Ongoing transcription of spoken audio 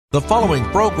The following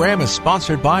program is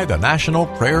sponsored by the National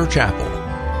Prayer Chapel.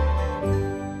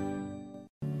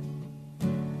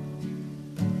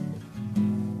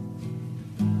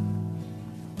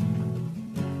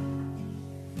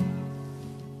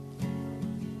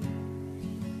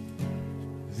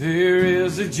 There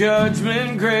is a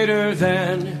judgment greater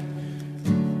than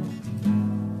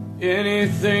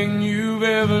anything you've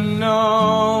ever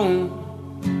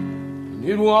known, and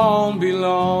it won't be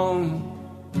long.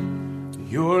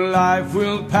 Your life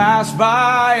will pass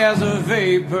by as a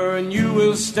vapor, and you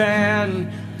will stand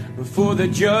before the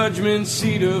judgment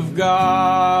seat of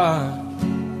God.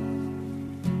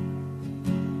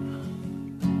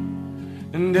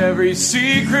 And every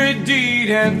secret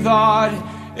deed and thought,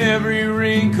 every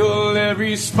wrinkle,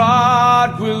 every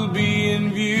spot will be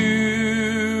in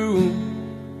view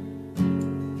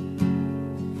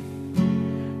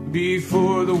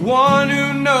before the one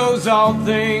who knows all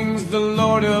things, the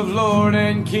Lord of Lords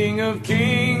and King of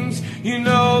Kings. You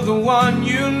know, the one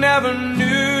you never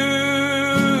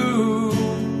knew.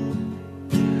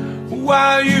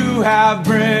 While you have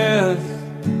breath,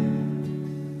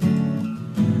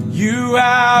 you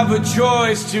have a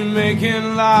choice to make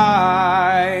in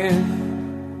life.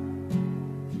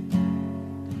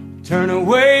 Turn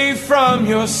away from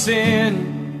your sin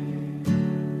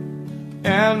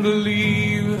and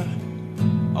believe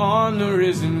on the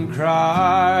risen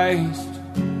Christ.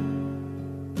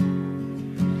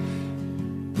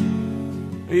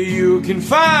 You can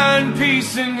find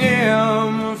peace in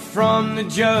Him from the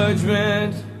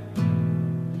judgment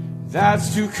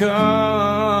that's to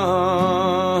come.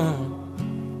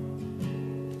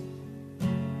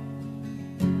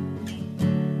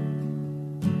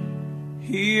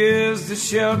 He is the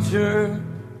shelter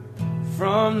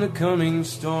from the coming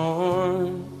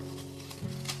storm.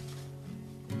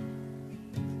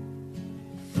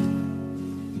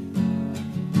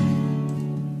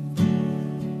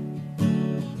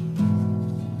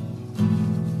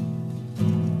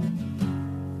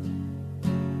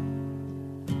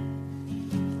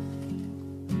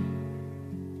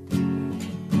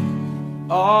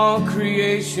 All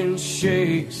creation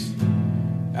shakes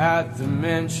at the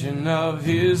mention of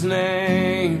His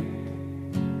name.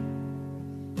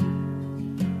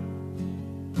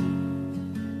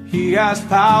 He has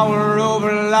power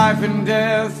over life and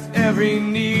death. Every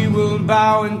knee will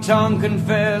bow and tongue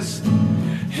confess.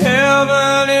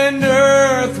 Heaven and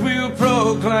earth will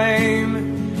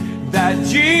proclaim that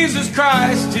Jesus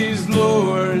Christ is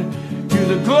Lord. To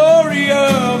the glory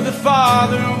of the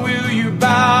Father, will you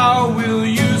bow? Will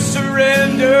you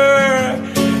surrender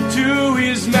to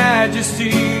His majesty?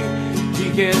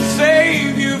 He can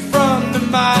save you from the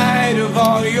might of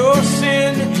all your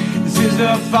sin. This is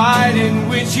the fight in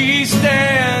which He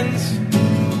stands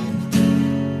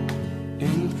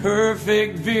in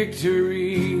perfect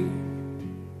victory.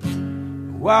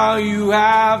 While you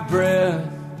have breath,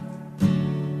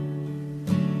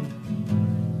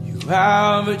 you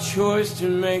have a choice to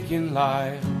make in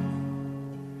life.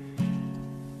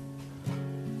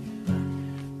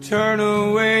 Turn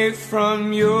away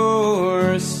from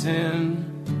your sin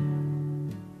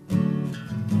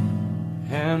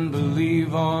and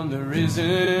believe on the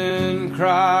risen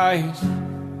Christ.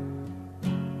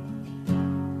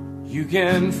 You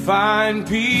can find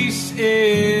peace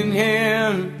in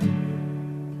Him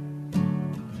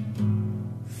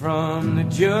from the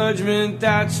judgment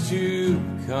that's to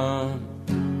come.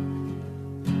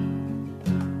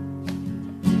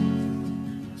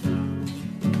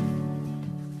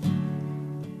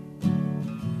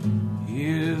 He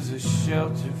is a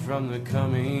shelter from the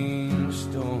coming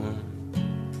storm.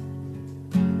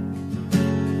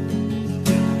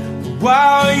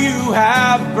 While you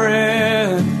have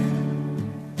breath,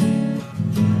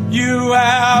 you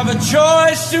have a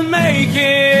choice to make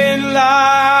in life.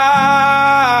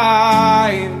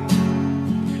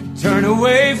 Turn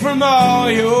away from all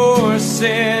your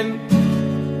sin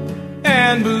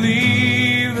and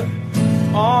believe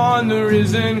on the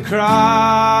risen Christ.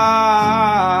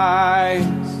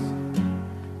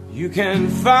 You can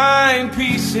find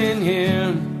peace in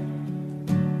Him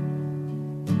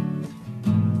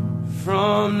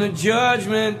from the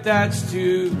judgment that's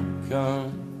to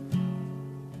come.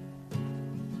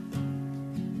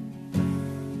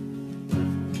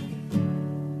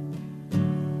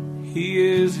 He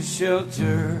is a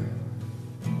shelter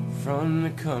from the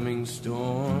coming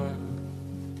storm.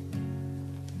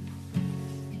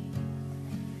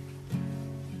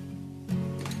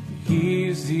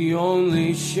 He's the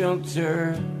only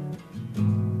shelter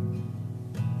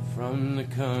from the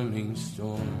coming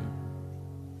storm.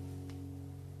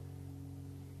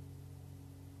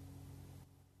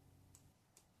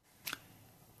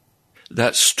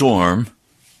 That storm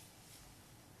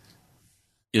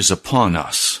is upon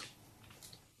us.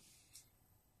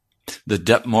 The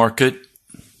debt market,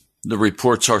 the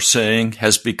reports are saying,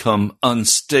 has become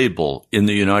unstable in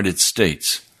the United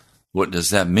States. What does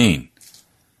that mean?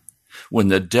 When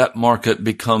the debt market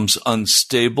becomes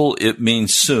unstable, it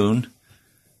means soon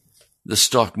the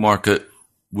stock market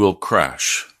will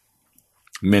crash.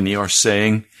 Many are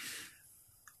saying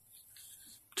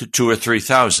to 2,000 or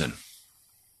 3,000.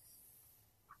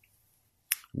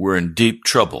 We're in deep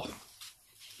trouble.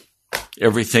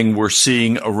 Everything we're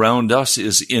seeing around us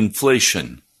is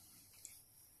inflation.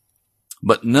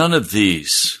 But none of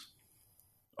these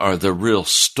are the real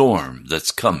storm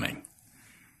that's coming.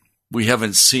 We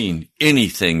haven't seen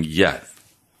anything yet,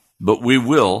 but we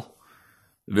will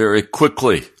very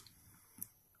quickly.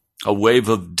 A wave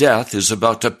of death is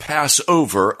about to pass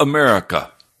over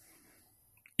America.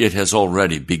 It has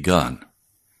already begun.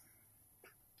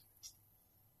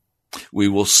 We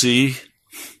will see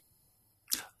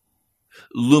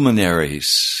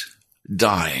luminaries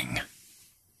dying.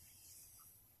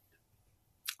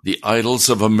 The idols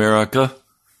of America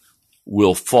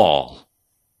will fall.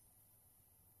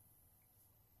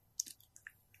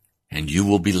 And you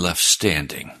will be left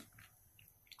standing.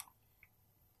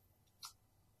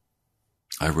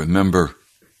 I remember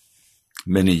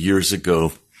many years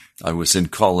ago, I was in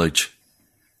college.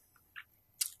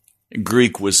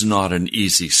 Greek was not an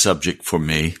easy subject for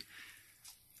me.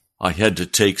 I had to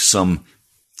take some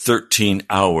 13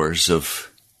 hours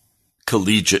of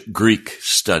collegiate Greek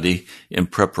study in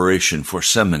preparation for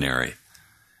seminary.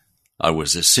 I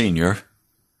was a senior.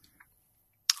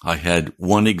 I had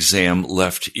one exam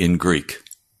left in Greek.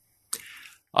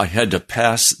 I had to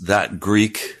pass that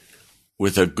Greek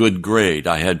with a good grade.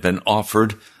 I had been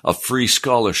offered a free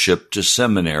scholarship to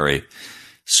seminary,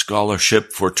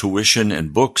 scholarship for tuition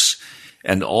and books,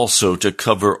 and also to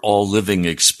cover all living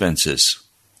expenses.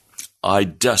 I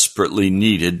desperately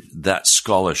needed that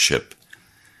scholarship.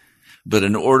 But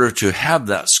in order to have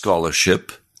that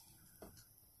scholarship,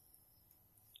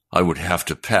 I would have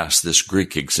to pass this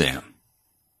Greek exam.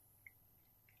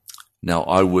 Now,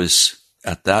 I was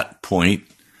at that point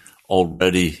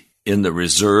already in the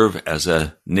reserve as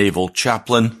a naval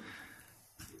chaplain.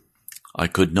 I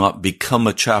could not become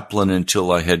a chaplain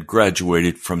until I had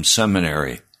graduated from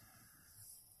seminary.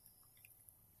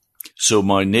 So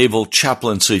my naval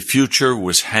chaplaincy future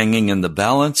was hanging in the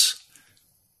balance.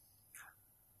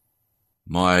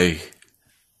 My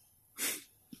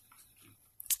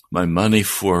money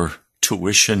for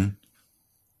tuition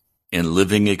and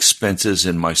living expenses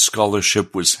and my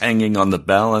scholarship was hanging on the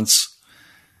balance.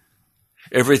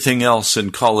 Everything else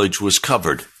in college was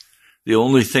covered. The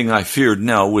only thing I feared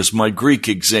now was my Greek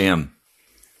exam.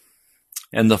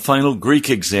 And the final Greek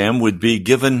exam would be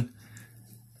given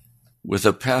with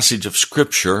a passage of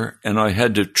Scripture, and I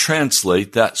had to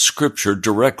translate that Scripture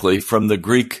directly from the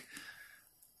Greek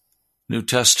New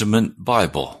Testament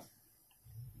Bible.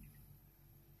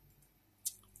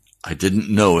 I didn't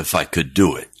know if I could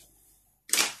do it.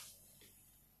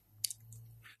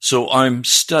 So I'm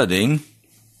studying,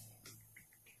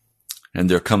 and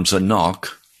there comes a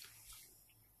knock,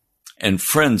 and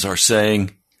friends are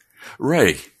saying,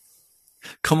 "Ray,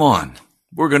 come on,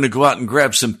 we're going to go out and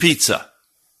grab some pizza.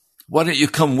 Why don't you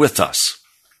come with us?"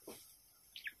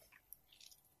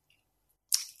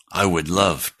 I would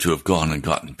love to have gone and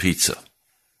gotten pizza.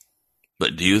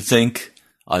 But do you think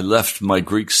I left my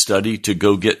Greek study to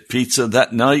go get pizza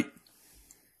that night?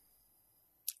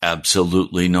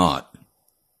 Absolutely not.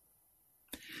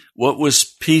 What was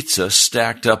pizza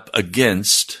stacked up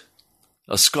against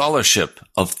a scholarship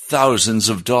of thousands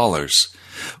of dollars?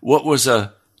 What was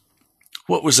a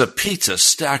pizza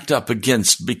stacked up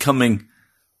against becoming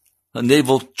a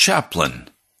naval chaplain?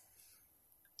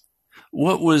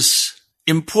 What was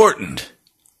important?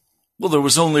 Well, there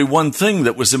was only one thing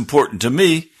that was important to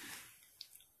me,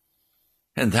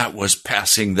 and that was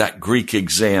passing that Greek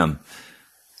exam.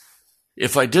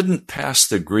 If I didn't pass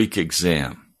the Greek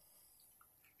exam,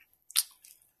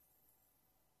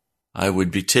 I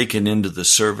would be taken into the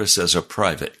service as a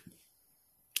private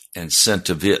and sent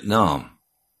to Vietnam.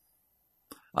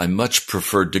 I much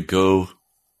preferred to go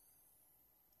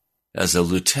as a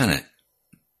lieutenant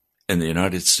in the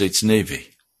United States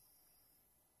Navy.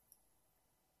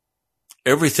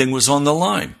 Everything was on the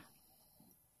line.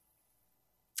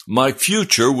 My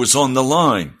future was on the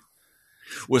line.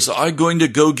 Was I going to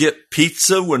go get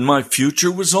pizza when my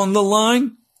future was on the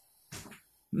line?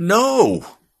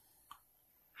 No.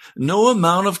 No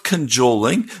amount of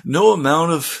cajoling, no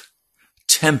amount of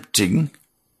tempting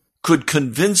could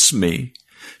convince me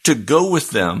to go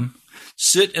with them,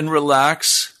 sit and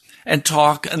relax and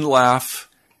talk and laugh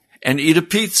and eat a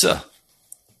pizza.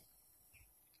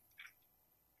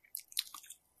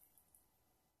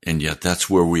 And yet that's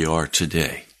where we are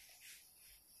today.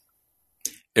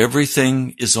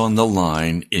 Everything is on the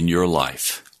line in your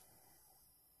life.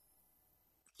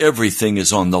 Everything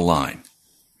is on the line.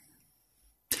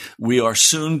 We are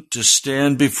soon to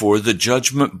stand before the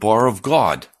judgment bar of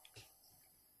God.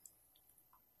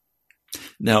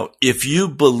 Now, if you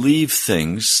believe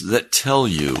things that tell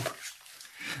you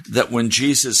that when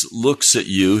Jesus looks at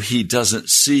you, he doesn't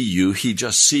see you, he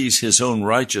just sees his own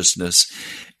righteousness,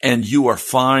 and you are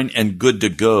fine and good to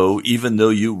go, even though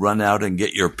you run out and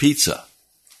get your pizza,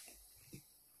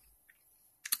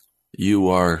 you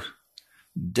are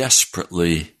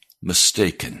desperately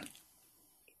mistaken.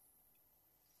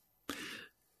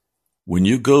 When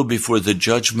you go before the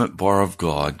judgment bar of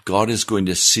God, God is going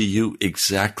to see you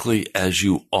exactly as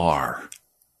you are.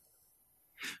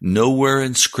 Nowhere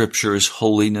in Scripture is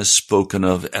holiness spoken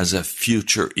of as a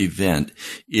future event.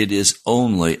 It is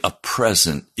only a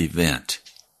present event.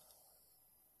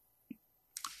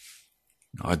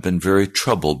 I've been very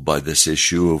troubled by this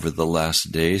issue over the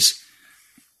last days.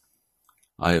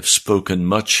 I have spoken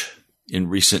much in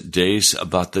recent days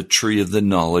about the tree of the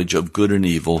knowledge of good and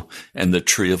evil and the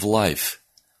tree of life.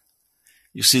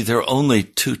 You see, there are only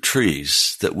two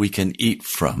trees that we can eat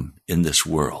from in this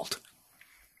world.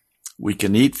 We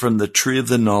can eat from the tree of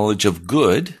the knowledge of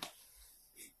good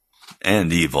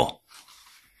and evil.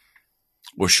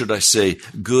 Or should I say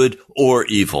good or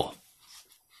evil?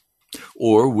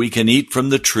 Or we can eat from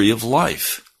the tree of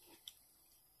life.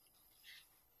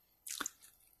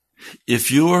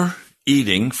 If you're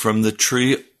eating from the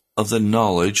tree of the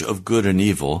knowledge of good and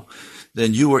evil,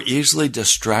 then you are easily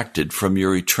distracted from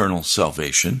your eternal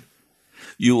salvation.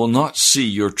 You will not see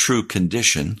your true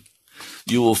condition.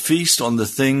 You will feast on the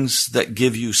things that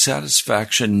give you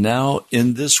satisfaction now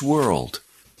in this world.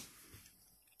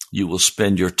 You will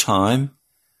spend your time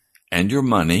and your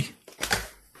money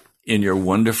in your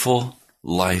wonderful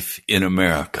life in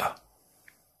America.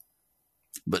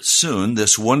 But soon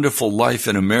this wonderful life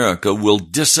in America will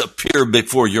disappear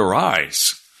before your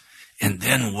eyes. And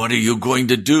then what are you going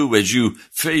to do as you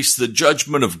face the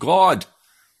judgment of God?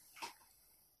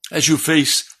 As you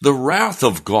face the wrath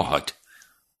of God?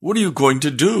 What are you going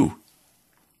to do?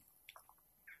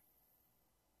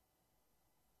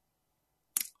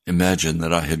 Imagine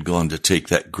that I had gone to take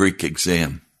that Greek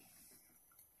exam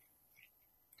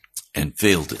and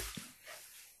failed it,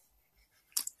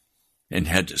 and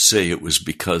had to say it was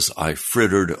because I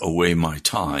frittered away my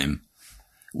time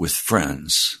with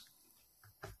friends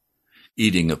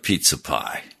eating a pizza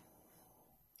pie.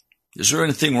 Is there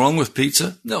anything wrong with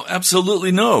pizza? No,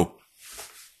 absolutely no.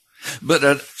 But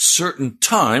at certain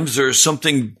times, there is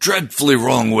something dreadfully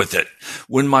wrong with it.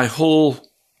 When my whole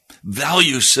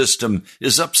value system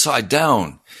is upside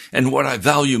down, and what I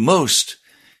value most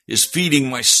is feeding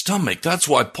my stomach. That's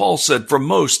why Paul said for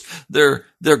most, their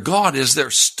God is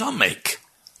their stomach,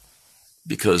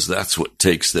 because that's what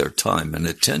takes their time and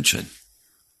attention.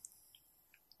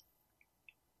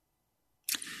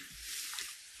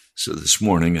 So this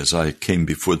morning, as I came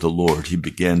before the Lord, he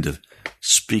began to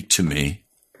speak to me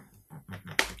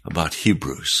about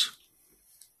Hebrews.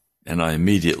 And I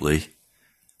immediately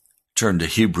turned to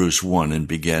Hebrews 1 and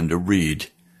began to read,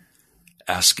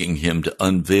 asking him to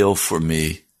unveil for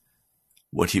me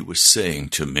what he was saying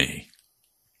to me.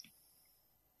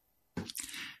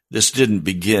 This didn't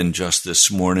begin just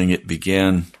this morning. It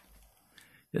began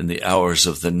in the hours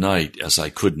of the night as I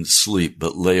couldn't sleep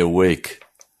but lay awake,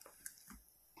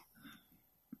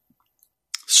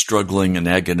 struggling and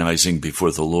agonizing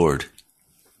before the Lord,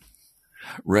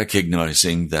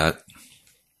 recognizing that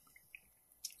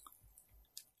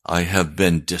I have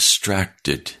been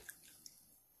distracted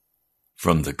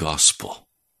from the gospel,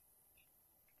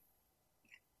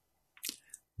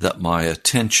 that my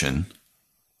attention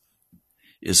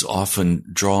is often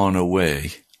drawn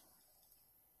away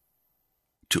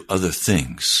to other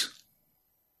things,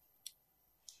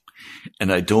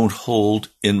 and I don't hold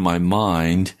in my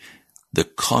mind the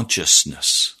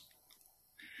consciousness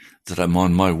that I'm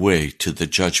on my way to the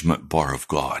judgment bar of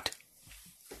God.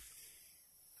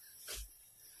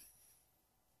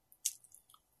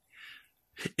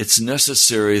 It's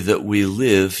necessary that we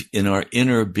live in our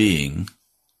inner being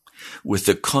with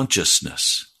the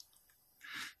consciousness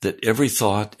that every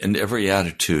thought and every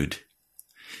attitude,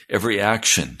 every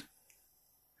action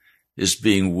is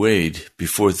being weighed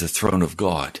before the throne of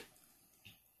God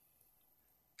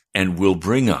and will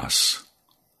bring us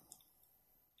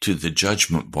to the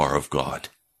judgment bar of God.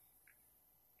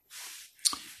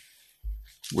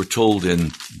 We're told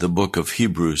in the book of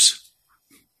Hebrews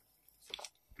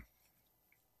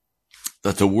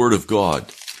that the Word of God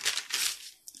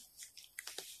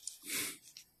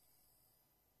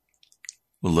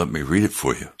well, let me read it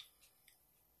for you.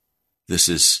 This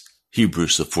is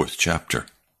Hebrews, the 4th chapter.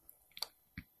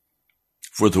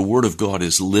 For the Word of God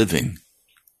is living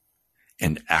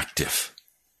and active,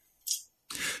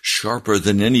 sharper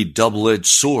than any double-edged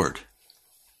sword.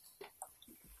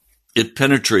 It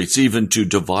penetrates even to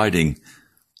dividing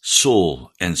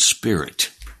soul and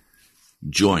spirit,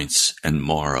 joints and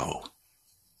marrow.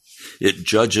 It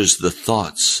judges the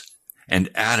thoughts and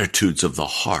attitudes of the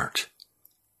heart.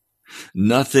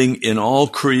 Nothing in all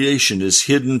creation is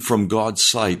hidden from God's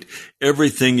sight.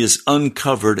 Everything is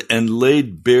uncovered and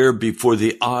laid bare before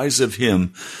the eyes of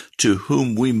Him to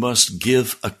whom we must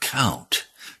give account.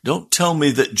 Don't tell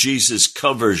me that Jesus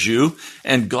covers you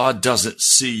and God doesn't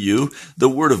see you. The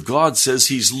Word of God says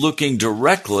He's looking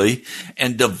directly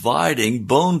and dividing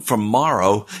bone from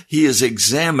marrow. He is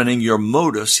examining your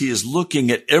motives. He is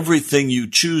looking at everything you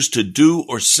choose to do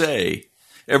or say,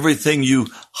 everything you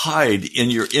hide in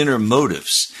your inner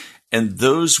motives, and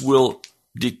those will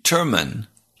determine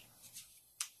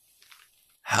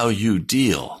how you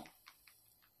deal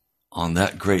on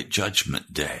that great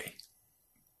judgment day.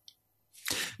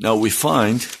 Now we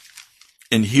find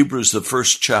in Hebrews, the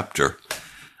 1st chapter,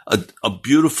 a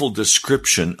beautiful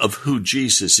description of who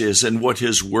Jesus is and what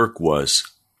His work was.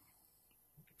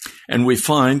 And we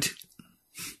find,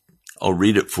 I'll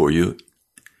read it for you,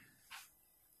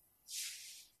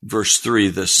 verse 3,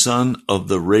 the Son of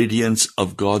the radiance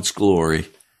of God's glory,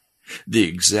 the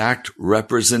exact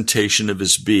representation of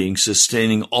His being,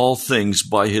 sustaining all things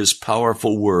by His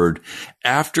powerful word.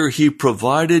 After He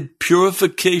provided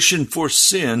purification for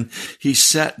sin, He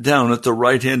sat down at the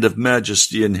right hand of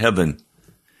majesty in heaven.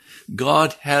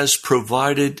 God has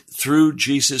provided through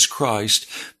Jesus Christ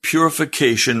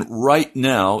purification right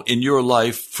now in your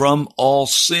life from all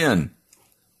sin.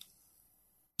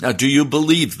 Now, do you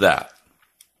believe that?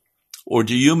 Or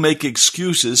do you make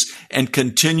excuses and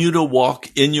continue to walk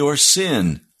in your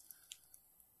sin?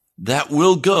 That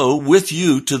will go with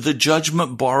you to the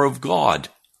judgment bar of God.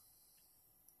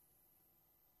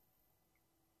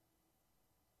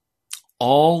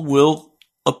 All will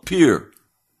appear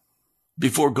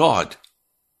before God.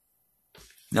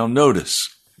 Now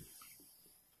notice,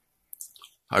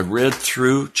 I read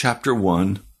through chapter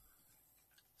 1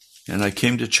 and I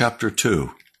came to chapter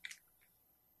 2.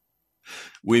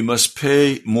 We must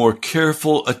pay more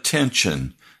careful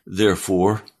attention,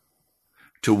 therefore,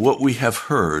 to what we have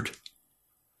heard,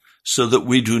 so that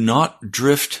we do not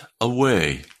drift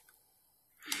away.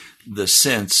 The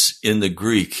sense in the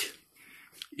Greek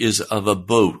is of a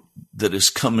boat that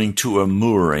is coming to a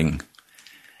mooring,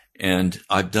 and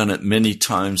I've done it many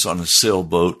times on a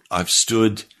sailboat. I've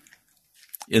stood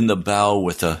in the bow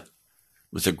with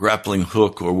a grappling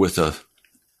hook or with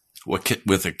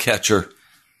a catcher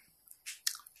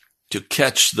to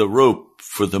catch the rope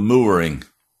for the mooring.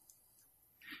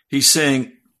 He's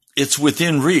saying it's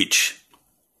within reach.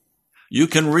 You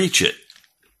can reach it.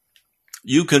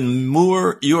 You can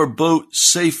moor your boat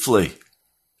safely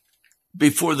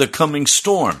before the coming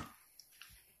storm.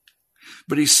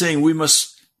 But he's saying we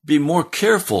must be more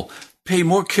careful, pay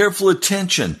more careful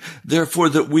attention, therefore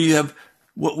that we have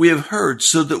what we have heard,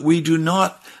 so that we do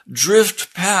not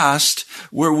drift past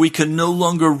where we can no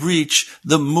longer reach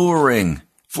the mooring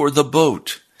for the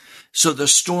boat. So the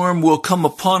storm will come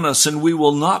upon us and we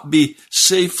will not be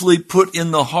safely put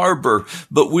in the harbor,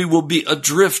 but we will be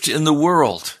adrift in the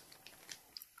world.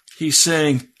 He's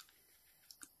saying,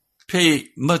 pay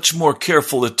much more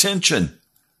careful attention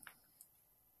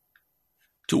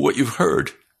to what you've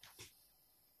heard,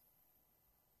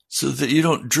 so that you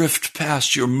don't drift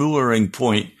past your mooring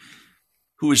point,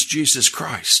 who is Jesus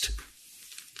Christ.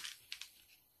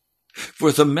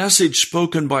 For the message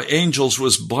spoken by angels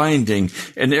was binding,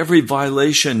 and every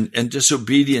violation and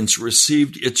disobedience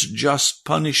received its just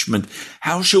punishment.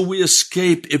 How shall we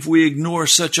escape if we ignore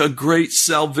such a great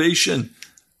salvation?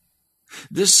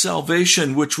 This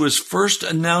salvation, which was first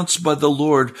announced by the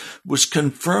Lord, was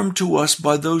confirmed to us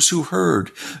by those who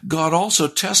heard. God also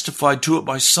testified to it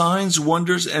by signs,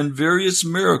 wonders, and various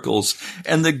miracles,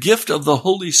 and the gift of the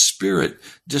Holy Spirit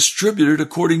distributed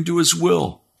according to His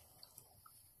will.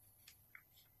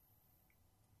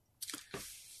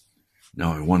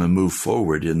 Now I want to move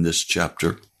forward in this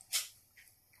chapter.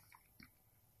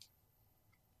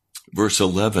 Verse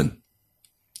 11.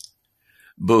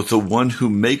 Both the one who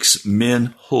makes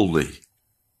men holy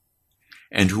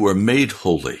and who are made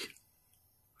holy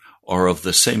are of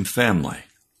the same family.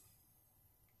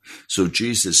 So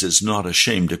Jesus is not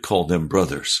ashamed to call them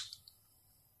brothers.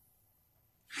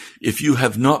 If you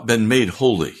have not been made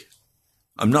holy,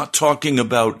 I'm not talking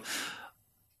about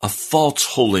a false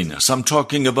holiness. I'm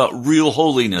talking about real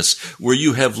holiness, where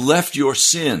you have left your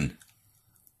sin,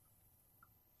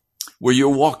 where you're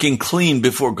walking clean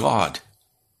before God.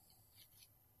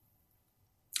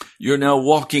 You're now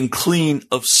walking clean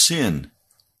of sin.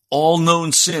 All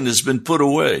known sin has been put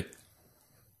away.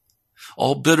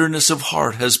 All bitterness of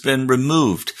heart has been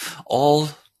removed. All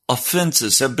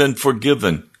offenses have been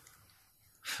forgiven.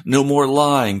 No more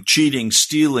lying, cheating,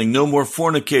 stealing, no more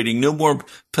fornicating, no more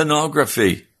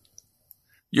pornography.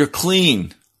 You're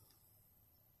clean.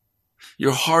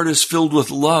 Your heart is filled with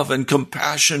love and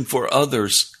compassion for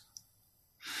others.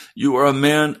 You are a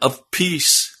man of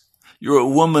peace. You're a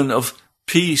woman of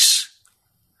peace.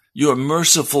 You are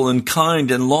merciful and kind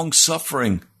and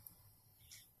long-suffering.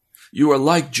 You are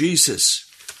like Jesus.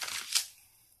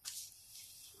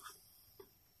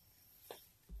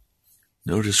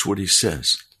 Notice what he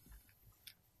says.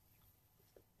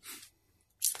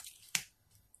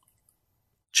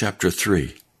 Chapter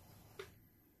 3.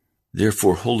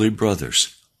 Therefore, holy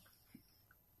brothers,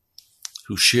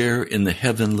 who share in the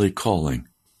heavenly calling,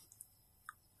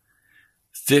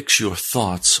 fix your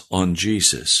thoughts on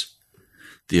Jesus,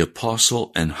 the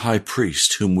apostle and high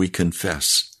priest whom we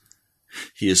confess.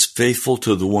 He is faithful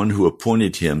to the one who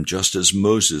appointed him, just as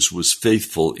Moses was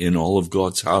faithful in all of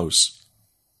God's house.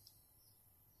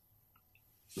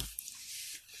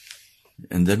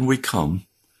 And then we come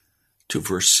to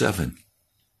verse 7.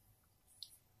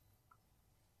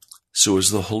 So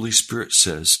as the Holy Spirit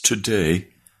says, today,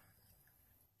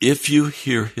 if you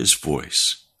hear his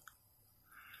voice,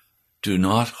 do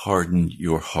not harden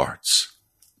your hearts,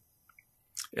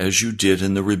 as you did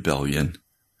in the rebellion,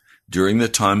 during the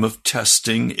time of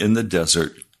testing in the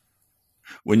desert,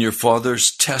 when your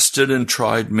fathers tested and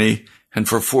tried me, and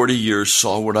for 40 years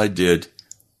saw what I did.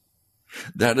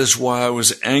 That is why I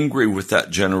was angry with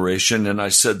that generation, and I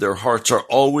said their hearts are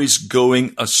always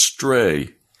going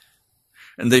astray,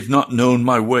 and they've not known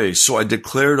my ways. So I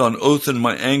declared on oath in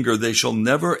my anger, they shall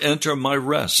never enter my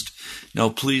rest. Now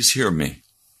please hear me.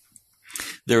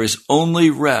 There is only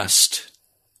rest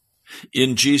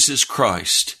in Jesus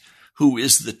Christ, who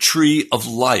is the tree of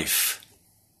life.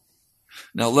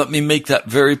 Now let me make that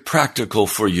very practical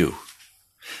for you.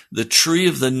 The tree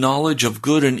of the knowledge of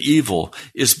good and evil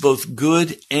is both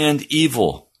good and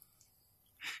evil.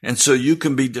 And so you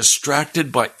can be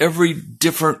distracted by every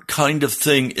different kind of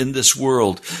thing in this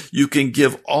world. You can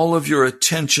give all of your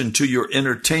attention to your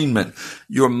entertainment,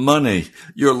 your money,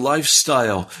 your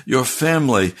lifestyle, your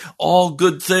family, all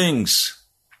good things.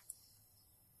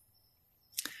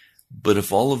 But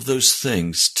if all of those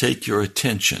things take your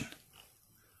attention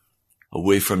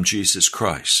away from Jesus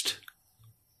Christ,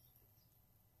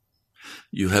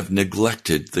 you have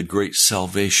neglected the great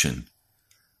salvation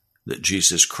that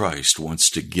Jesus Christ wants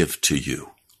to give to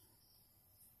you.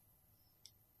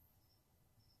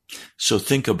 So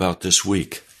think about this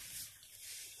week.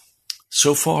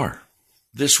 So far,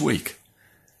 this week,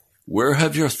 where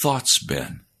have your thoughts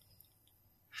been?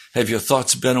 Have your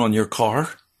thoughts been on your car?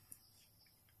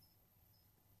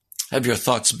 Have your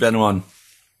thoughts been on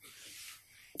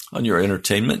your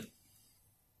entertainment?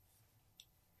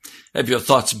 Have your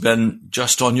thoughts been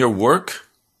just on your work?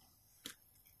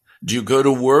 Do you go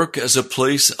to work as a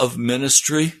place of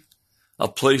ministry, a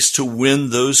place to win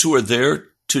those who are there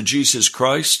to Jesus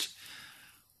Christ?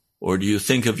 Or do you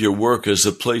think of your work as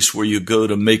a place where you go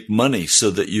to make money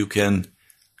so that you can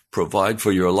provide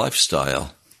for your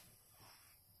lifestyle?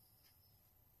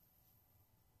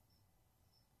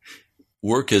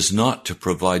 Work is not to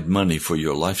provide money for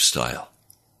your lifestyle.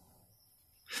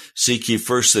 Seek ye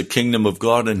first the kingdom of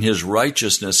God and his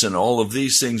righteousness, and all of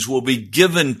these things will be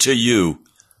given to you.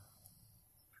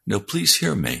 Now, please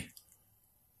hear me.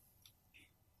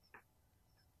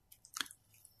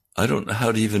 I don't know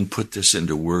how to even put this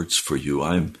into words for you.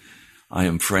 I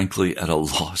am frankly at a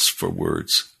loss for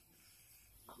words.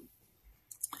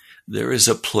 There is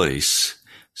a place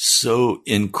so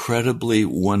incredibly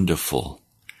wonderful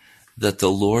that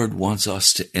the Lord wants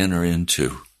us to enter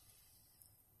into.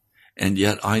 And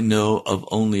yet I know of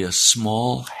only a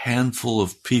small handful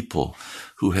of people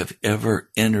who have ever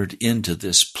entered into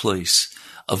this place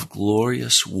of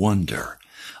glorious wonder,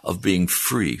 of being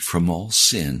free from all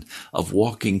sin, of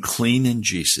walking clean in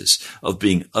Jesus, of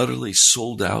being utterly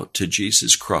sold out to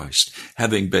Jesus Christ,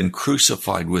 having been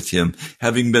crucified with him,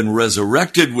 having been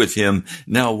resurrected with him,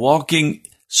 now walking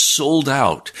sold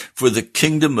out for the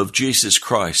kingdom of Jesus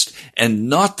Christ and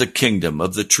not the kingdom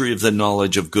of the tree of the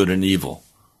knowledge of good and evil.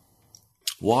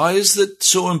 Why is it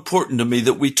so important to me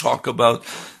that we talk about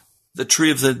the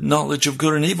tree of the knowledge of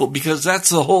good and evil? Because that's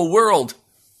the whole world.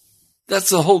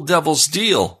 That's the whole devil's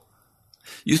deal.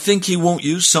 You think he won't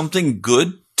use something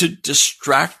good to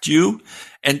distract you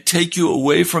and take you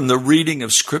away from the reading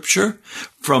of Scripture,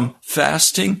 from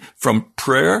fasting, from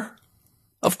prayer?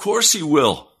 Of course he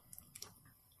will.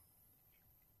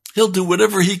 He'll do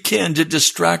whatever he can to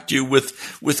distract you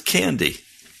with candy.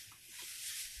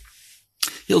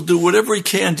 He'll do whatever he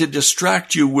can to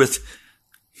distract you with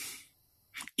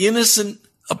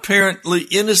apparently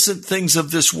innocent things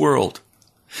of this world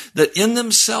that in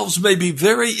themselves may be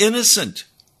very innocent,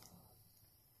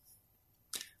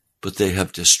 but they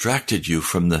have distracted you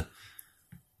from the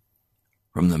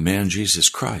man Jesus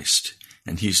Christ,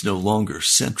 and he's no longer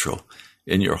central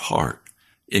in your heart,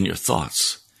 in your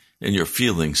thoughts, in your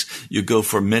feelings. You go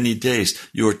for many days,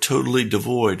 you are totally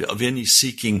devoid of any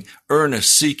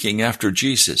earnest seeking after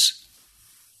Jesus.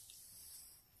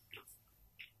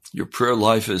 Your prayer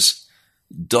life is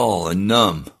dull and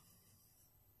numb,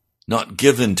 not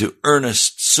given to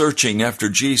earnest searching after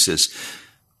Jesus.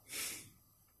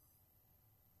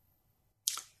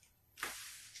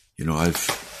 You know, I've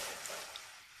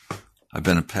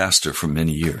been a pastor for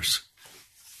many years.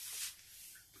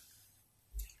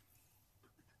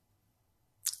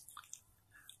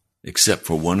 Except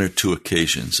for one or two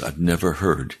occasions, I've never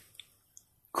heard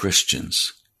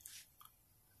Christians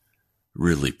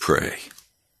really pray.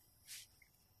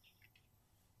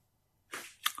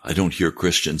 I don't hear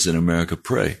Christians in America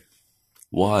pray.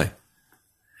 Why?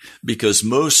 Because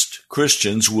most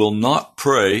Christians will not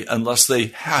pray unless they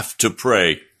have to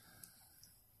pray.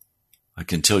 I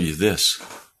can tell you this.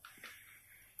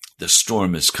 The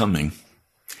storm is coming,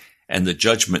 and the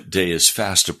judgment day is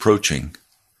fast approaching.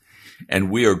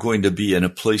 And we are going to be in a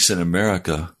place in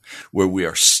America where we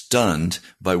are stunned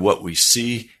by what we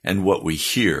see and what we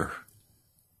hear.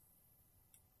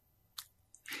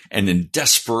 And in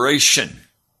desperation,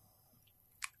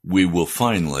 we will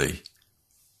finally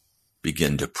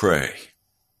begin to pray.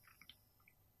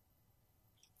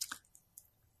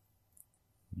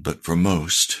 But for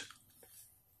most,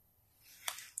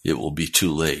 it will be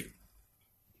too late,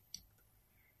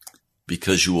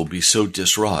 because you will be so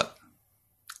distraught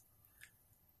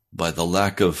by the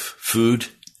lack of food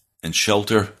and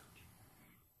shelter,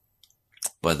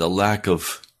 by the lack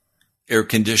of air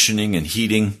conditioning and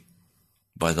heating,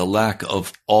 by the lack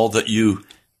of all that you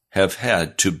have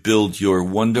had to build your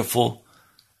wonderful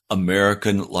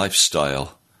American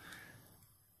lifestyle.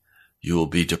 You will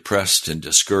be depressed and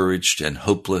discouraged and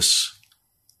hopeless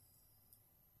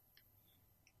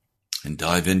and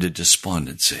dive into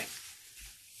despondency.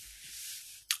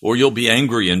 Or you'll be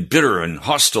angry and bitter and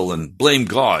hostile and blame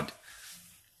God.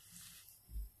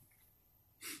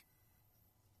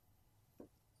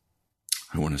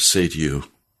 I want to say to you,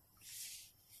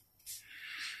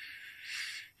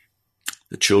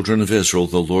 the children of Israel,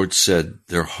 the Lord said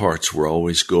their hearts were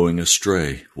always going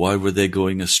astray. Why were they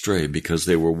going astray? Because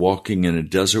they were walking in a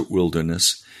desert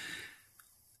wilderness.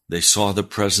 They saw the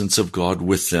presence of God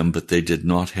with them, but they did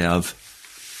not have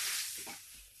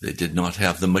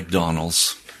the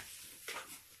McDonald's.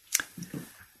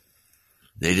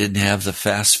 They didn't have the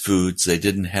fast foods. They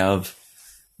didn't have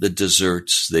the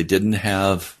desserts. They didn't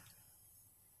have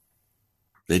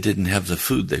the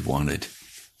food they wanted.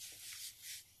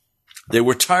 They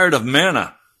were tired of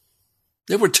manna.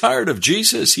 They were tired of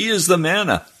Jesus. He is the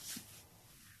manna.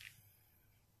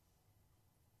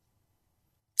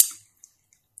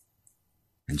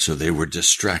 And so they were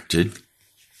distracted,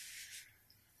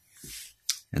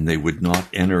 and they would not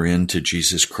enter into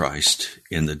Jesus Christ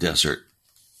in the desert.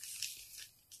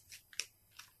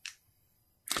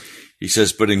 He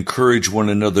says, but encourage one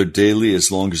another daily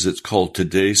as long as it's called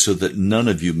today, so that none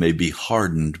of you may be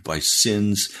hardened by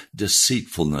sin's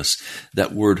deceitfulness.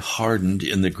 That word hardened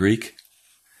in the Greek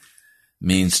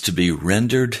means to be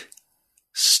rendered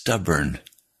stubborn.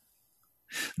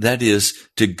 That is,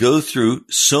 to go through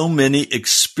so many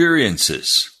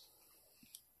experiences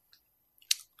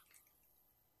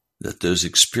that those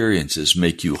experiences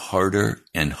make you harder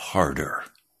and harder,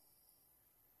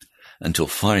 until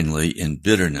finally, in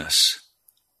bitterness,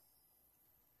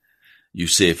 you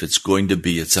say, if it's going to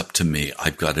be, it's up to me.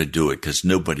 I've got to do it, because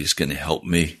nobody's going to help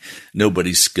me.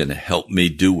 Nobody's going to help me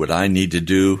do what I need to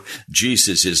do.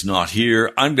 Jesus is not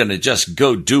here. I'm going to just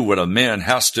go do what a man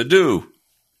has to do.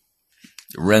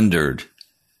 Rendered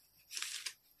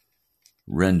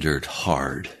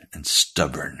hard and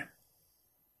stubborn.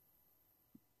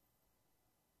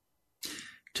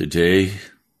 Today,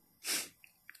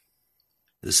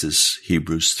 this is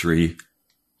Hebrews 3,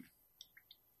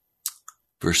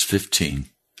 verse 15.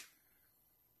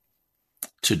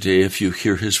 Today, if you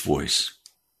hear his voice,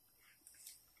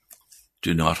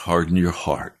 do not harden your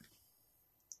heart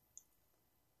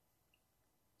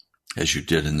as you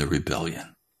did in the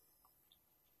rebellion.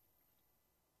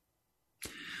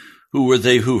 Who were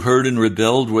they who heard and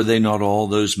rebelled? Were they not all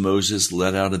those Moses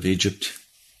led out of Egypt?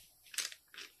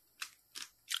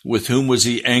 With whom was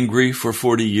he angry for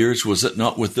 40 years? Was it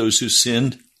not with those who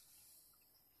sinned,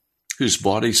 whose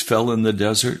bodies fell in the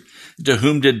desert? To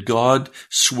whom did God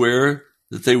swear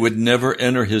that they would never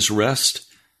enter his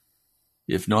rest,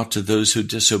 if not to those who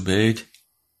disobeyed?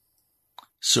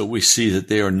 So we see that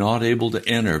they are not able to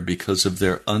enter because of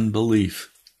their unbelief.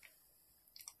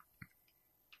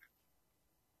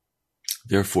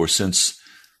 Therefore, since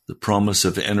the promise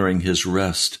of entering his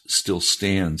rest still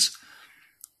stands,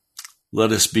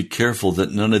 let us be careful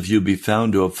that none of you be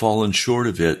found to have fallen short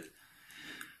of it.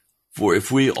 For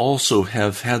if we also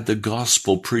have had the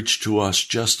gospel preached to us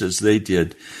just as they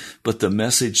did, but the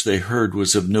message they heard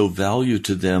was of no value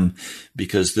to them,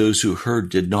 because those who heard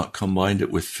did not combine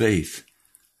it with faith.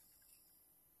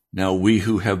 Now we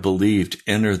who have believed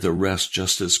enter the rest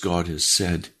just as God has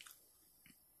said.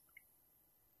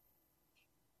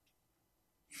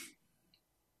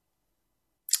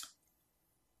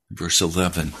 Verse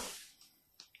 11.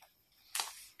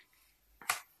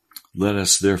 Let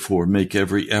us therefore make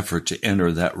every effort to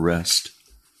enter that rest,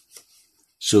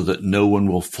 so that no one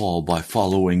will fall by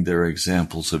following their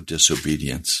examples of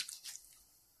disobedience.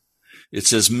 It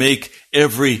says, make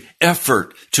every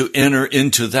effort to enter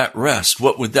into that rest.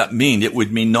 What would that mean? It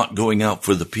would mean not going out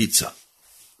for the pizza.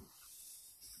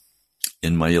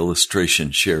 In my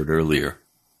illustration shared earlier.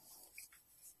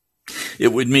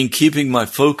 It would mean keeping my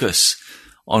focus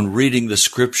on reading the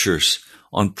scriptures,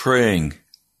 on praying,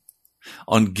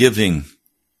 on giving.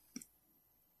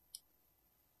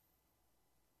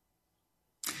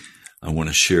 I want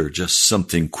to share just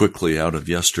something quickly out of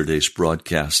yesterday's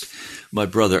broadcast. My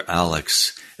brother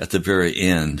Alex, at the very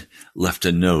end, left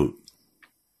a note.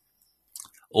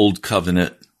 Old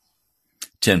Covenant,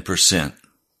 10%.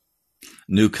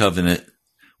 New Covenant,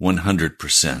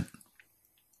 100%.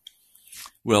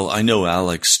 Well, I know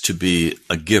Alex to be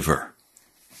a giver,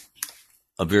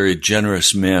 a very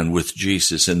generous man with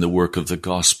Jesus and the work of the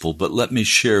gospel, but let me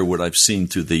share what I've seen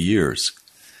through the years.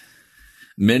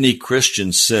 Many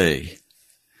Christians say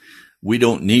we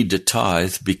don't need to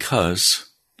tithe because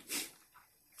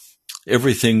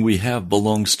everything we have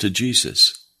belongs to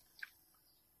Jesus.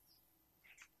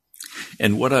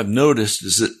 And what I've noticed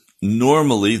is that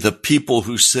normally the people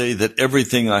who say that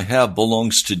everything I have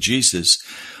belongs to Jesus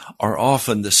are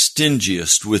often the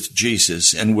stingiest with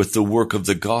Jesus and with the work of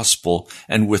the gospel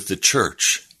and with the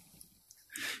church.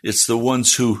 It's the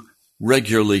ones who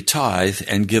regularly tithe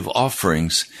and give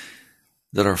offerings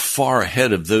that are far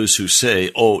ahead of those who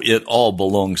say, oh, it all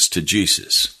belongs to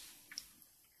Jesus.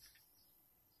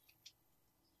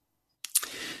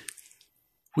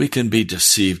 We can be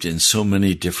deceived in so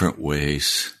many different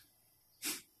ways.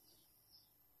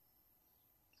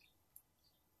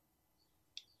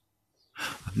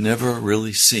 I've never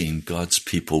really seen God's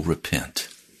people repent.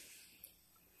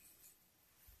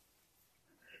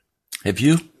 Have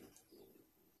you?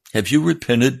 Have you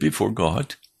repented before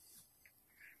God?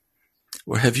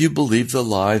 Or have you believed the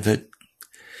lie that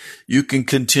you can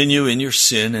continue in your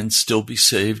sin and still be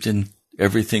saved and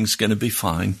everything's going to be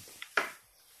fine?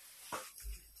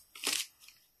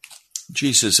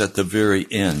 Jesus at the very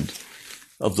end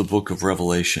of the book of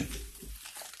Revelation.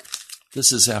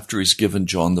 This is after he's given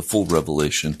John the full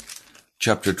revelation,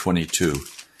 chapter 22.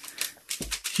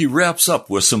 He wraps up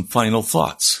with some final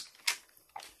thoughts.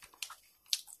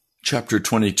 Chapter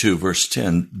 22, verse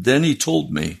 10, Then he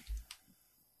told me,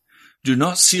 do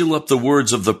not seal up the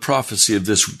words of the prophecy of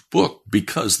this book,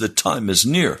 because the time is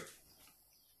near.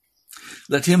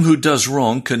 Let him who does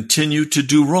wrong continue to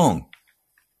do wrong.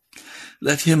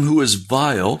 Let him who is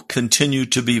vile continue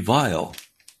to be vile.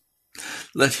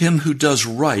 Let him who does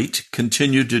right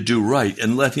continue to do right,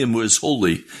 and let him who is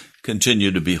holy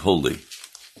continue to be holy.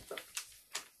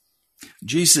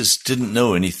 Jesus didn't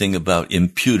know anything about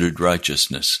imputed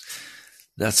righteousness.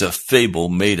 That's a fable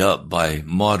made up by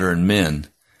modern men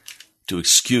to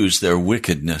excuse their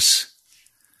wickedness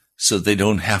so they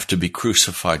don't have to be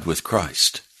crucified with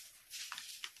Christ.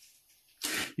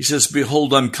 He says,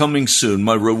 Behold, I'm coming soon.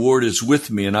 My reward is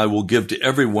with me, and I will give to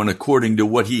everyone according to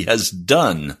what he has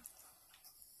done.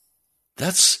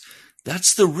 That's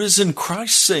the risen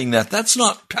Christ saying that. That's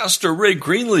not Pastor Ray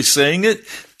Greenlee saying it.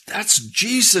 That's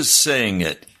Jesus saying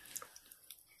it.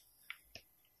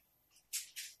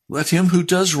 Let him who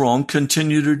does wrong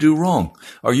continue to do wrong.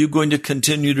 Are you going to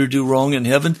continue to do wrong in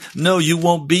heaven? No, you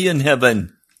won't be in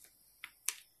heaven.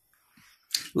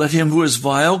 Let him who is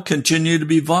vile continue to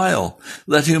be vile.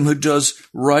 Let him who does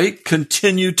right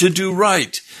continue to do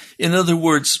right. In other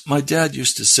words, my dad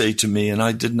used to say to me, and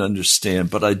I didn't understand,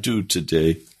 but I do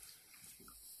today.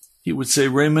 He would say,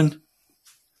 Raymond,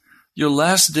 your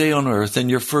last day on earth and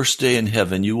your first day in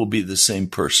heaven, you will be the same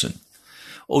person.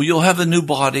 Oh, you'll have a new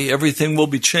body, everything will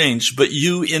be changed, but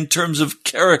you, in terms of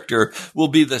character, will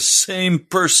be the same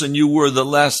person you were the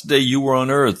last day you were on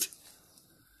earth.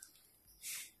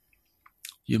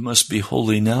 You must be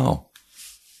holy now.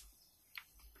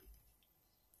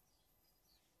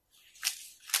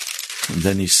 And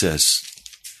then he says,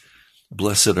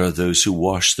 blessed are those who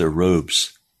wash their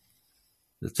robes,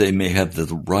 that they may have the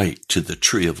right to the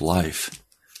tree of life,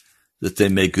 that they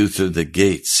may go through the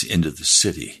gates into the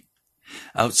city.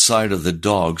 Outside are the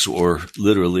dogs, or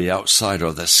literally outside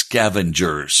are the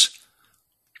scavengers,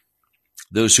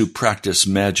 those who practice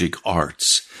magic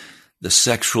arts, the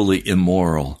sexually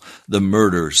immoral, the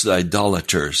murderers, the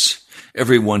idolaters,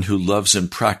 everyone who loves and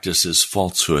practices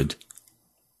falsehood.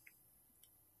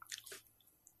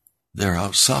 They're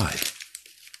outside.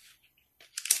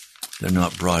 They're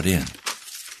not brought in.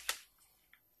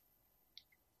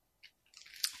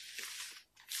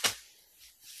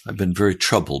 I've been very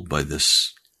troubled by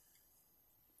this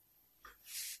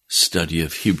study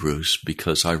of Hebrews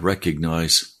because I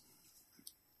recognize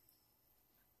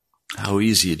how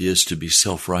easy it is to be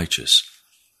self-righteous.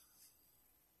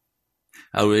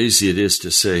 How easy it is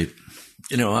to say,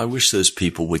 I wish those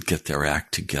people would get their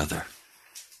act together.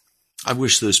 I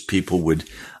wish those people would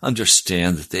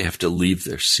understand that they have to leave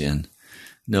their sin.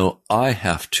 No, I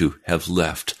have to have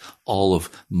left all of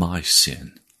my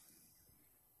sin.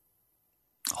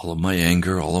 All of my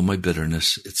anger, all of my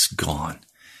bitterness, it's gone.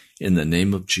 In the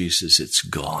name of Jesus, it's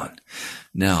gone.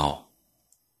 Now,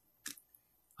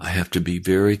 I have to be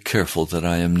very careful that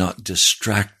I am not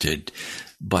distracted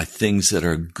by things that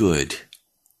are good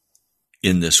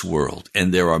in this world.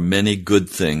 And there are many good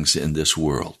things in this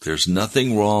world. There's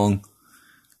nothing wrong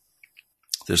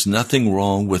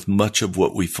with much of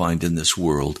what we find in this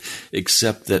world,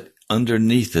 except that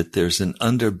underneath it, there's an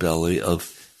underbelly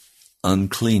of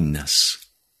uncleanness.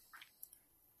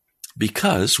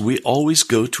 Because we always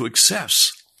go to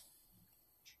excess.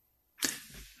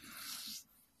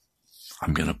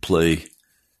 I'm going to play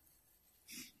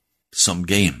some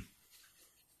game.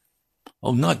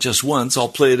 Oh, not just once. I'll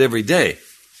play it every day.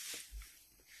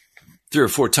 3 or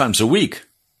 4 times a week.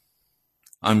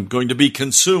 I'm going to be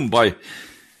consumed by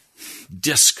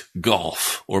disc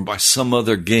golf or by some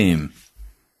other game.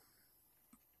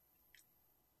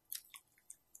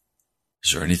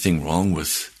 Is there anything wrong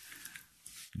with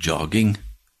jogging?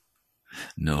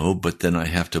 No, but then I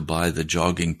have to buy the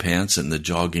jogging pants and the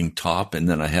jogging top, and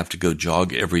then I have to go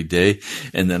jog every day,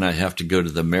 and then I have to go to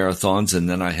the marathons, and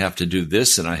then I have to do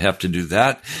this, and I have to do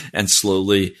that, and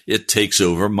slowly it takes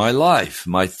over my life,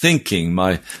 my thinking,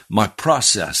 my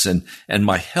process, and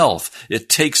my health. It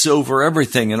takes over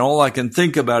everything, and all I can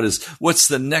think about is, what's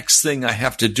the next thing I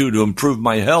have to do to improve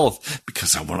my health,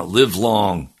 because I want to live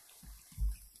long.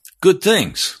 Good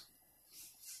things.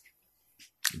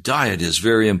 Diet is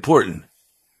very important.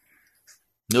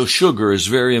 No sugar is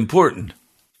very important.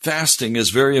 Fasting is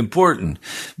very important.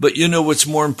 But you know what's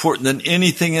more important than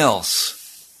anything else?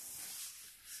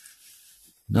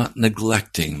 Not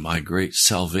neglecting my great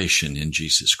salvation in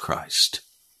Jesus Christ.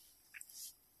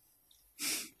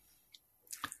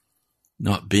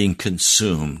 Not being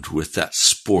consumed with that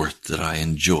sport that I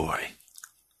enjoy.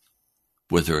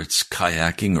 Whether it's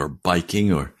kayaking or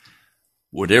biking or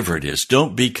whatever it is,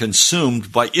 don't be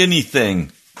consumed by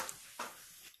anything.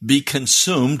 Be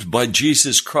consumed by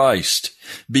Jesus Christ.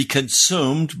 Be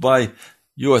consumed by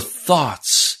your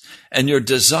thoughts and your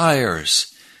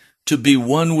desires to be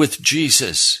one with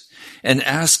Jesus, and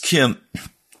ask Him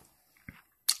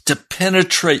to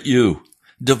penetrate you,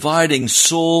 dividing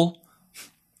soul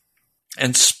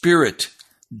and spirit,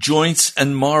 joints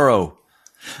and marrow.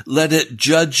 Let it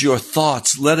judge your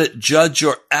thoughts. Let it judge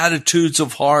your attitudes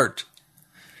of heart.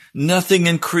 Nothing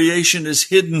in creation is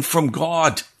hidden from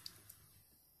God.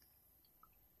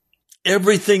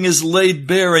 Everything is laid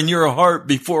bare in your heart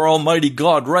before Almighty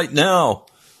God right now.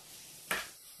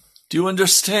 Do you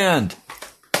understand?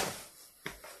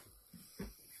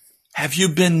 Have you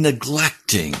been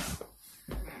neglecting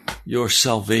your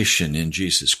salvation in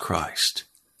Jesus Christ?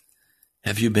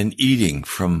 Have you been eating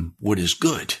from what is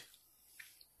good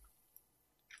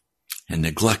and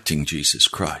neglecting Jesus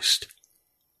Christ?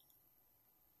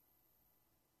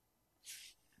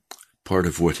 Part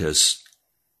of what has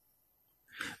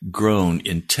grown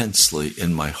intensely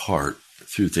in my heart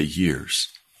through the years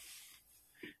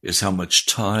is how much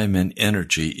time and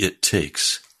energy it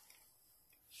takes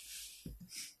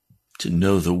to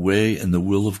know the way and the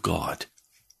will of God.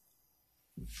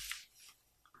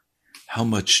 How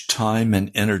much time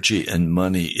and energy and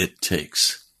money it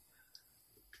takes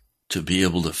to be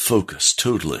able to focus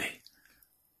totally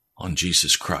on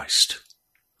Jesus Christ.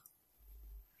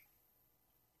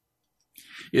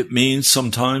 It means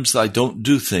sometimes I don't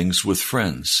do things with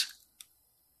friends.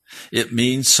 It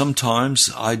means sometimes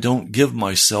I don't give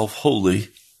myself wholly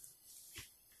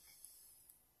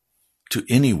to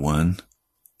anyone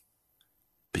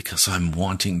because I'm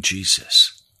wanting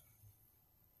Jesus.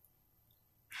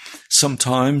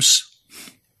 Sometimes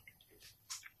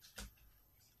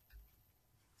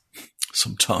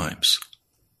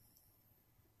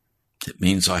it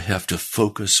means I have to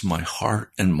focus my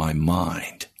heart and my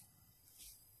mind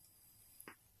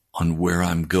on where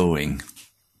I'm going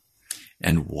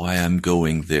and why I'm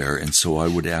going there. And so I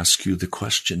would ask you the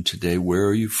question today, where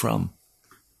are you from?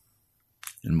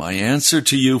 And my answer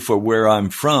to you for where I'm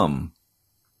from,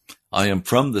 I am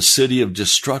from the city of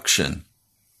destruction.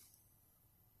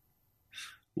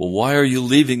 Well, why are you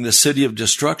leaving the city of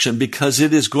destruction? Because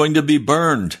it is going to be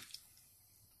burned.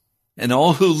 And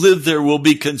all who live there will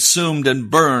be consumed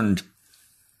and burned.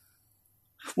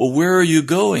 Well, where are you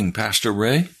going, Pastor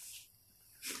Ray?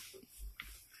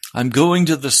 I'm going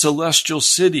to the celestial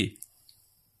city.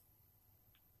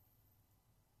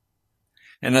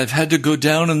 And I've had to go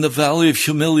down in the valley of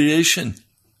humiliation.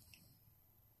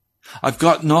 I've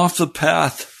gotten off the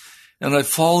path and I've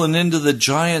fallen into the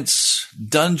giant's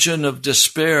dungeon of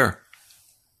despair.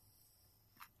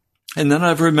 And then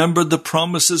I've remembered the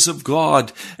promises of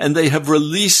God, and they have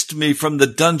released me from the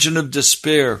dungeon of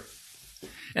despair.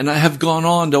 And I have gone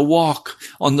on to walk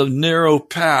on the narrow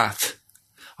path.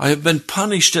 I have been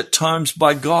punished at times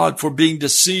by God for being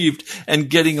deceived and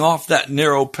getting off that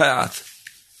narrow path.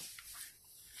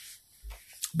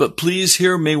 But please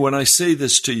hear me when I say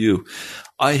this to you.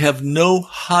 I have no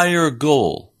higher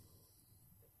goal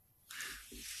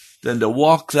than to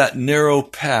walk that narrow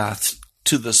path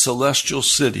to the celestial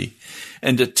city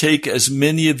and to take as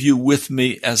many of you with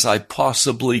me as I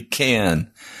possibly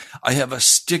can. I have a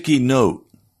sticky note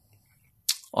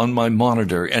on my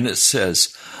monitor, and it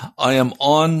says, I am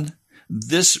on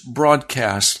this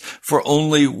broadcast for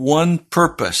only one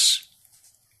purpose: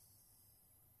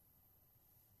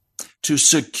 to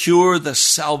secure the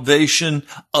salvation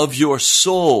of your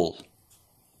soul.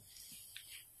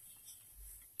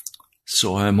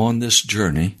 So I am on this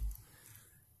journey,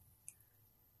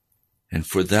 and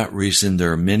for that reason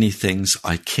there are many things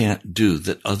I can't do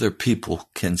that other people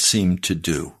can seem to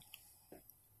do.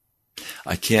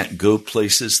 I can't go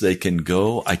places they can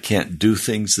go. I can't do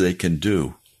things they can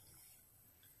do,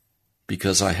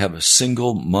 because I have a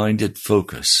single-minded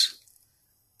focus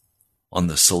on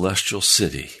the celestial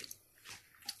city,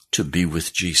 to be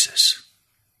with Jesus.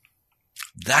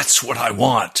 That's what I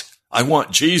want. I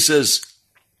want Jesus.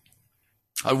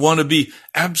 I want to be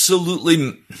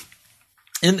absolutely,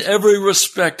 in every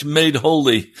respect, made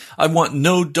holy. I want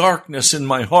no darkness in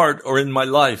my heart or in my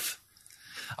life.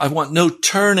 I want no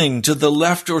turning to the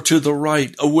left or to the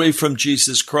right away from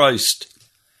Jesus Christ.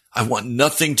 I want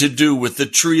nothing to do with the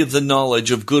tree of the knowledge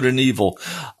of good and evil.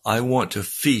 I want to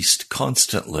feast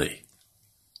constantly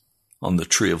on the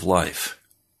tree of life.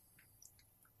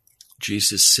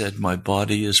 Jesus said, my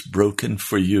body is broken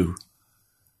for you.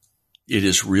 It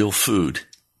is real food.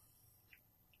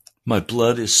 My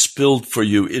blood is spilled for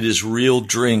you. It is real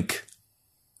drink.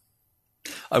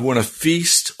 I want to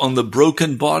feast on the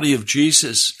broken body of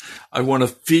Jesus. I want to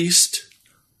feast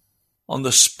on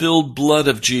the spilled blood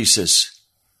of Jesus.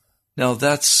 Now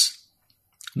that's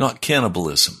not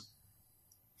cannibalism.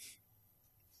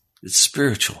 It's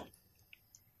spiritual.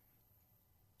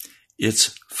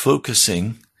 It's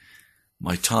focusing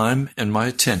my time and my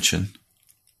attention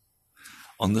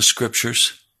on the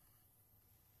scriptures,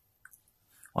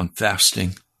 on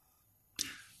fasting,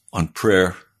 on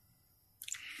prayer,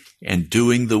 and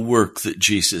doing the work that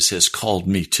Jesus has called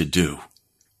me to do.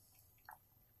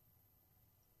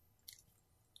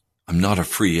 I'm not a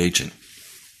free agent.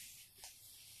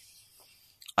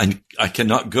 I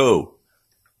cannot go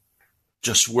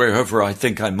just wherever I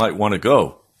think I might want to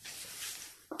go.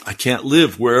 I can't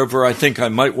live wherever I think I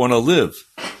might want to live.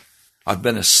 I've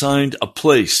been assigned a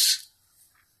place.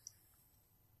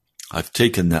 I've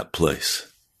taken that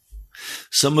place.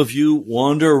 Some of you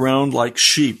wander around like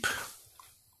sheep,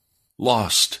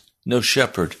 lost, no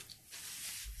shepherd.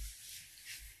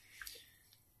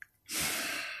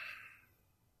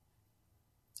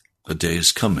 A day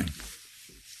is coming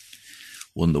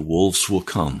when the wolves will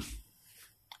come.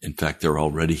 In fact, they're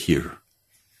already here.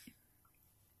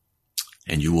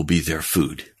 And you will be their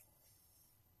food.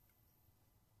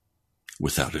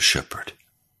 without a shepherd.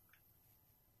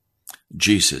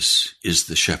 Jesus is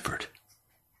the shepherd.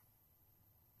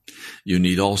 You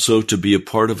need also to be a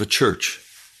part of a church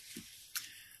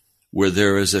where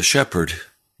there is a shepherd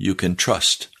you can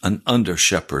trust, an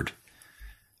under-shepherd,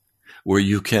 where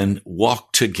you can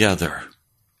walk together,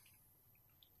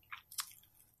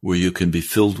 where you can be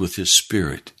filled with His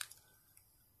Spirit,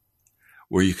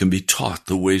 where you can be taught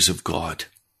the ways of God.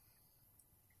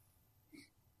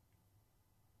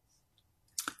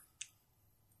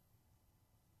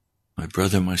 My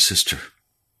brother, my sister,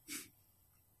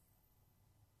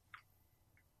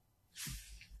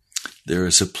 there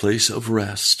is a place of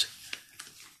rest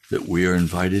that we are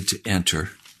invited to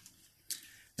enter,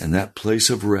 and that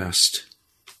place of rest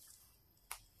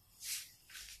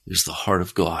is the heart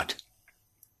of God.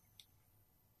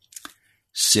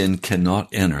 Sin cannot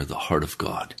enter the heart of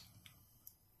God.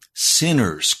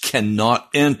 Sinners cannot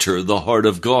enter the heart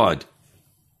of God.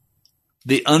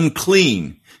 The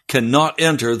unclean cannot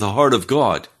enter the heart of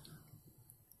God.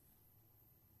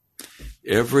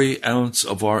 Every ounce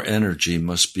of our energy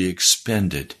must be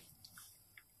expended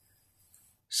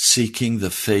seeking the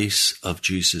face of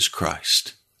Jesus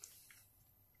Christ.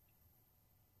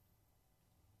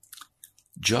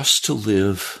 Just to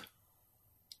live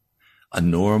a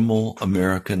normal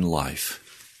American life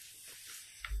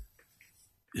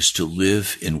is to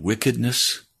live in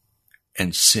wickedness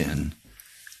and sin,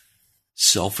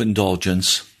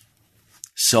 self-indulgence,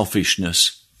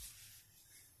 selfishness,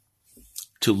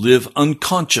 to live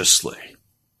unconsciously,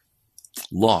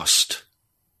 lost.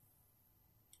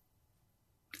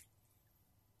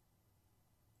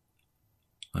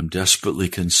 I'm desperately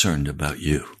concerned about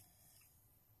you.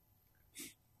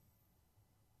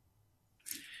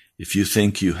 If you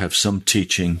think you have some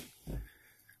teaching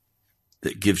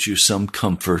that gives you some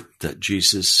comfort that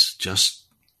Jesus just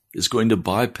is going to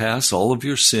bypass all of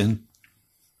your sin,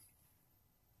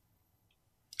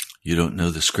 you don't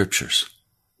know the Scriptures.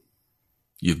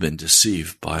 You've been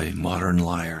deceived by modern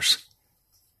liars.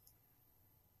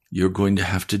 You're going to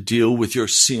have to deal with your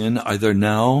sin either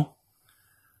now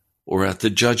or at the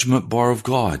judgment bar of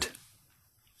God.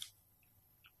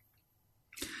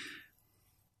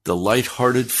 The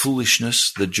light-hearted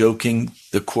foolishness, the joking,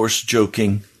 the coarse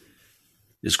joking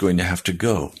is going to have to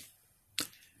go.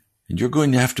 And you're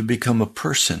going to have to become a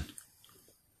person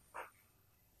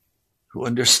who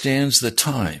understands the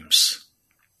times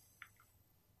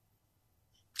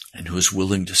and who is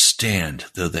willing to stand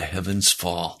though the heavens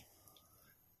fall,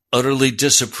 utterly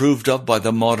disapproved of by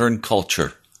the modern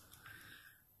culture,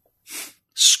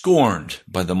 scorned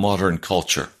by the modern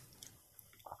culture.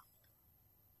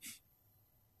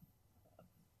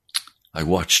 I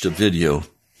watched a video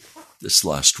this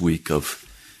last week of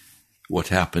what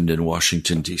happened in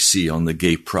Washington, D.C. on the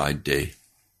Gay Pride Day.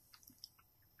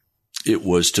 It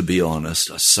was, to be honest,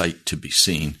 a sight to be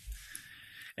seen.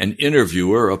 An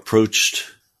interviewer approached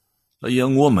a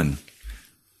young woman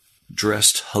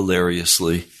dressed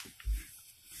hilariously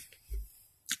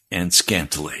and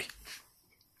scantily.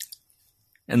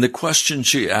 And the question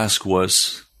she asked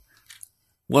was,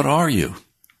 "What are you?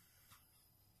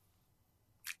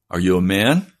 Are you a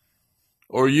man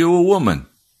or are you a woman?"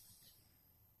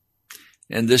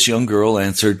 And this young girl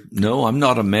answered, "No, I'm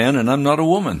not a man and I'm not a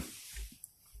woman."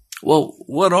 "Well,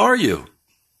 what are you?"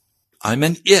 "I'm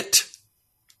an it."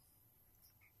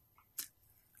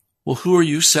 "Well, who are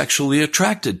you sexually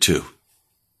attracted to?"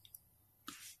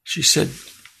 She said,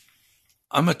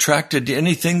 "I'm attracted to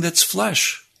anything that's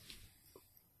flesh.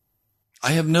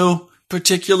 I have no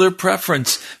particular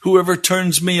preference, whoever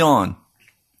turns me on."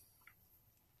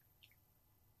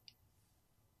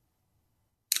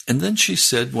 And then she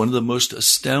said one of the most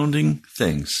astounding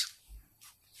things.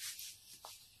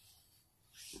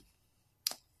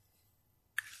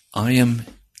 "I am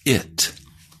it."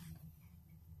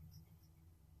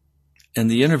 And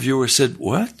the interviewer said,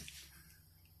 "What?"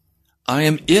 "I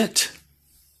am it.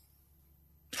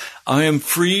 I am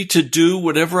free to do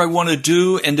whatever I want to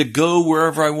do and to go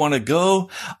wherever I want to go.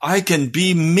 I can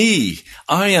be me.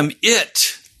 I am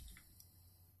it."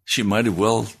 She might have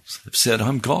well have said,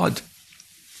 "I'm God."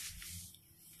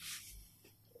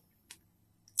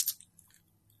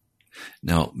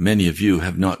 Now, many of you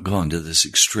have not gone to this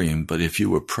extreme, but if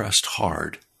you were pressed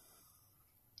hard,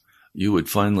 you would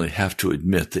finally have to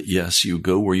admit that, yes, you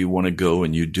go where you want to go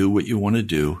and you do what you want to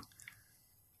do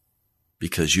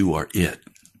because you are it.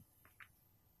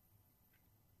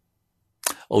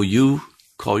 Oh, you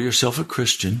call yourself a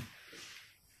Christian,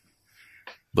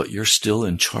 but you're still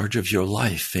in charge of your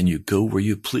life, and you go where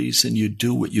you please and you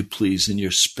do what you please, and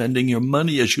you're spending your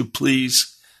money as you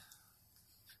please.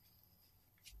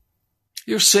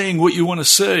 You're saying what you want to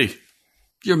say.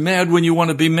 You're mad when you want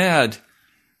to be mad.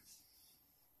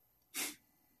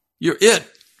 You're it.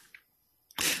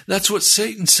 That's what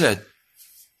Satan said.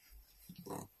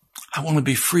 I want to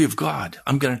be free of God.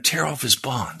 I'm going to tear off his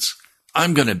bonds.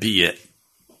 I'm going to be it.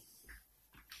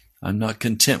 I'm not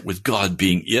content with God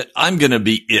being it. I'm going to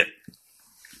be it.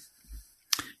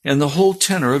 And the whole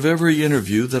tenor of every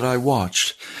interview that I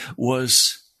watched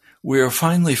was, we are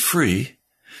finally free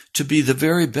to be the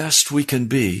very best we can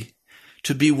be,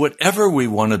 to be whatever we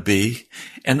want to be.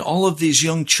 And all of these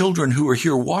young children who are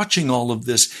here watching all of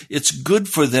this, it's good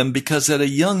for them because at a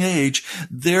young age,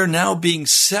 they're now being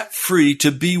set free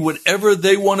to be whatever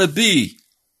they want to be.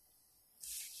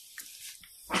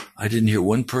 I didn't hear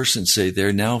one person say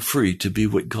they're now free to be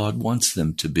what God wants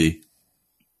them to be.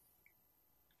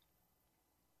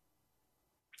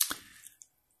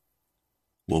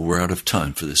 Well, we're out of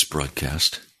time for this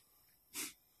broadcast.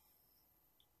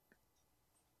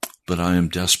 But I am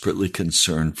desperately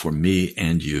concerned for me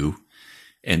and you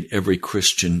and every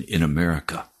Christian in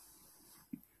America.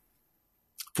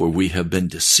 For we have been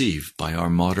deceived by our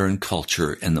modern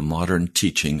culture and the modern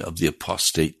teaching of the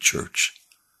apostate church.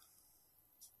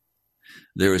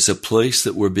 There is a place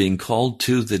that we're being called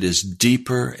to that is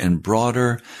deeper and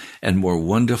broader and more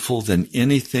wonderful than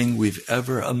anything we've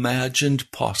ever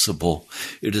imagined possible.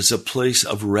 It is a place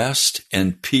of rest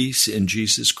and peace in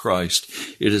Jesus Christ.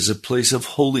 It is a place of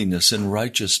holiness and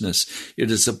righteousness.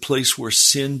 It is a place where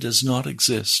sin does not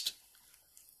exist,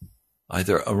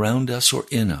 either around us or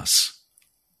in us.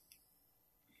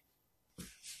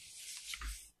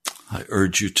 I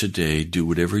urge you today, do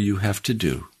whatever you have to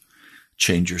do.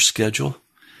 Change your schedule,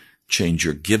 change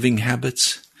your giving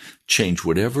habits, change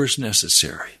whatever is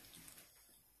necessary.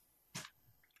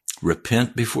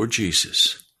 Repent before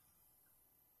Jesus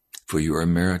for your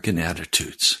American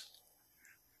attitudes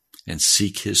and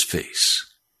seek his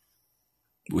face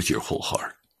with your whole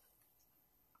heart.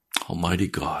 Almighty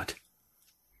God,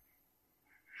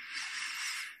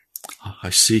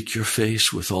 I seek your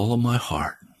face with all of my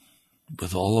heart,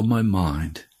 with all of my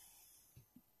mind,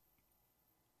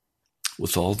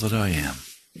 with all that I am.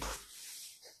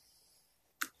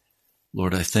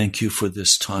 Lord, I thank you for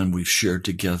this time we've shared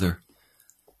together.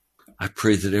 I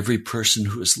pray that every person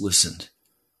who has listened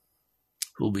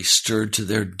will be stirred to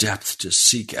their depth to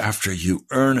seek after you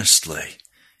earnestly,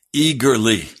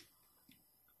 eagerly,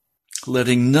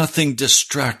 letting nothing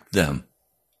distract them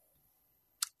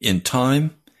in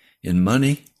time, in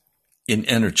money, in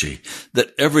energy,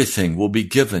 that everything will be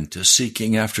given to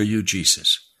seeking after you,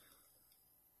 Jesus.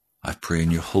 I pray in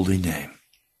your holy name.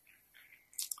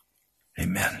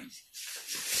 Amen.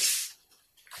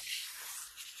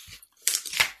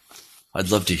 I'd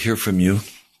love to hear from you.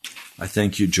 I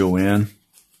thank you, Joanne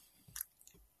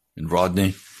and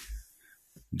Rodney,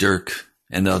 Dirk,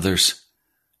 and others.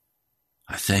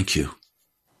 I thank you.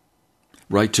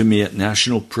 Write to me at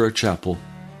National Prayer Chapel,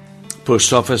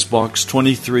 Post Office Box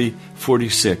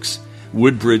 2346,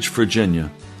 Woodbridge, Virginia,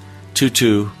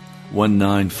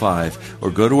 22195,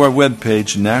 or go to our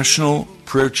webpage,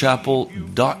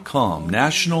 nationalprayerchapel.com,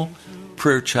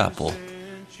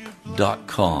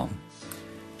 nationalprayerchapel.com.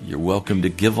 You're welcome to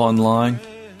give online.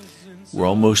 We're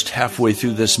almost halfway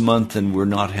through this month, and we're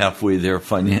not halfway there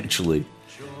financially.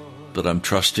 But I'm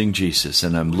trusting Jesus,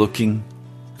 and I'm looking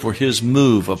for his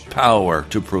move of power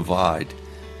to provide.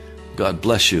 God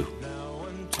bless you.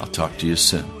 I'll talk to you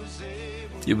soon.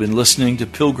 You've been listening to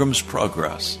Pilgrim's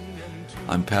Progress.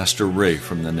 I'm Pastor Ray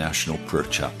from the National Prayer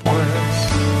Chapel.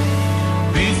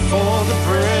 Before the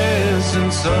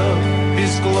presence of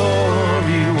his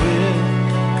glory.